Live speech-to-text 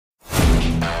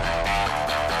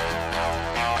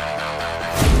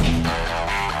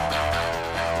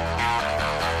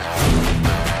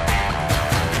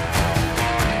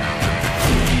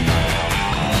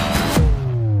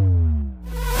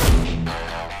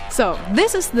So,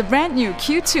 this is the brand new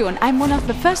Q2 and I'm one of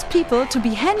the first people to be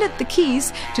handed the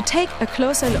keys to take a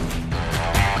closer look.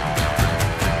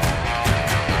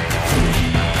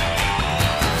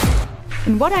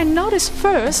 And what I noticed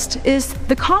first is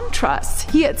the contrast.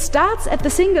 Here it starts at the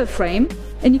single frame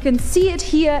and you can see it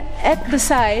here at the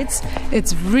sides.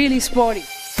 It's really sporty.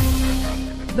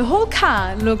 The whole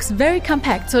car looks very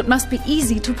compact, so it must be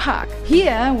easy to park.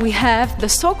 Here we have the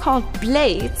so-called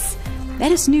blades.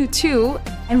 That is new too.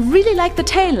 I really like the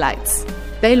tail lights.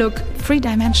 They look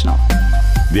three-dimensional.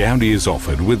 The Audi is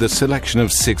offered with a selection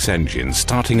of 6 engines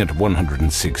starting at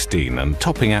 116 and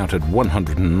topping out at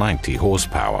 190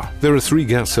 horsepower. There are 3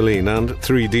 gasoline and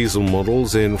 3 diesel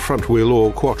models in front-wheel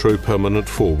or quattro permanent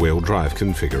 4-wheel drive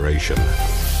configuration.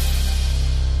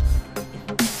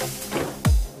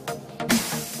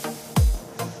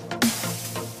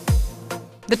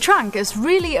 The trunk is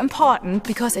really important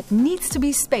because it needs to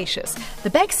be spacious. The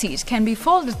back seat can be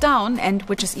folded down and,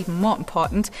 which is even more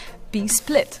important, be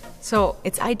split. So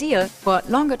it's ideal for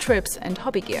longer trips and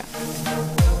hobby gear.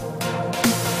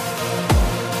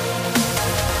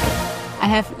 I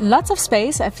have lots of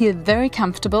space, I feel very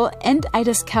comfortable, and I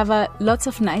discover lots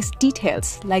of nice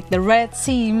details, like the red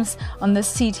seams on the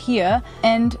seat here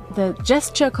and the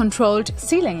gesture-controlled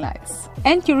ceiling lights.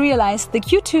 And you realize the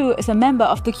Q2 is a member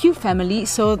of the Q family,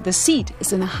 so the seat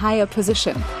is in a higher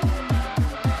position.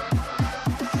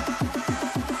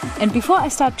 And before I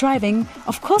start driving,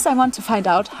 of course I want to find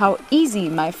out how easy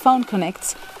my phone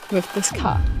connects with this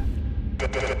car.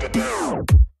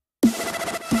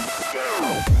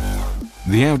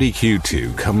 The Audi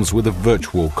Q2 comes with a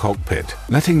virtual cockpit,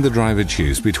 letting the driver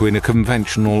choose between a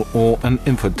conventional or an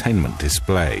infotainment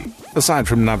display. Aside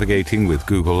from navigating with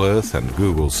Google Earth and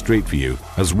Google Street View,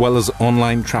 as well as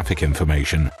online traffic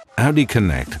information, Audi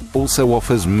Connect also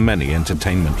offers many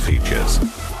entertainment features.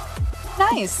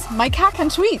 Nice! My car can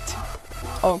tweet!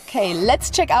 Okay, let's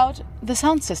check out the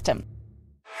sound system.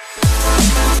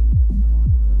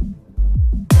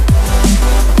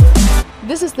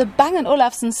 This is the Bang &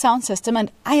 Olufsen sound system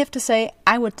and I have to say,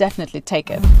 I would definitely take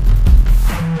it.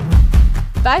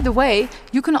 By the way,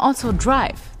 you can also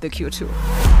drive the Q2.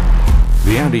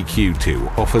 The Audi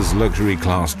Q2 offers luxury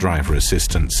class driver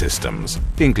assistance systems,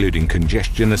 including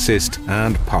congestion assist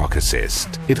and park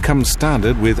assist. It comes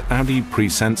standard with Audi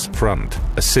Presense Front,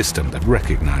 a system that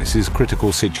recognizes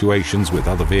critical situations with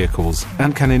other vehicles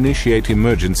and can initiate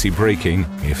emergency braking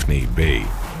if need be.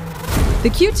 The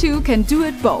Q2 can do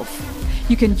it both.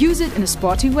 You can use it in a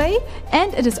sporty way,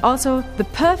 and it is also the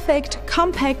perfect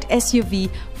compact SUV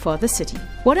for the city.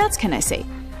 What else can I say?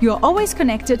 You are always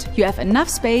connected, you have enough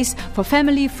space for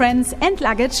family, friends and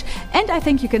luggage, and I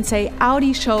think you can say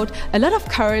Audi showed a lot of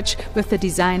courage with the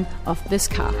design of this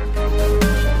car.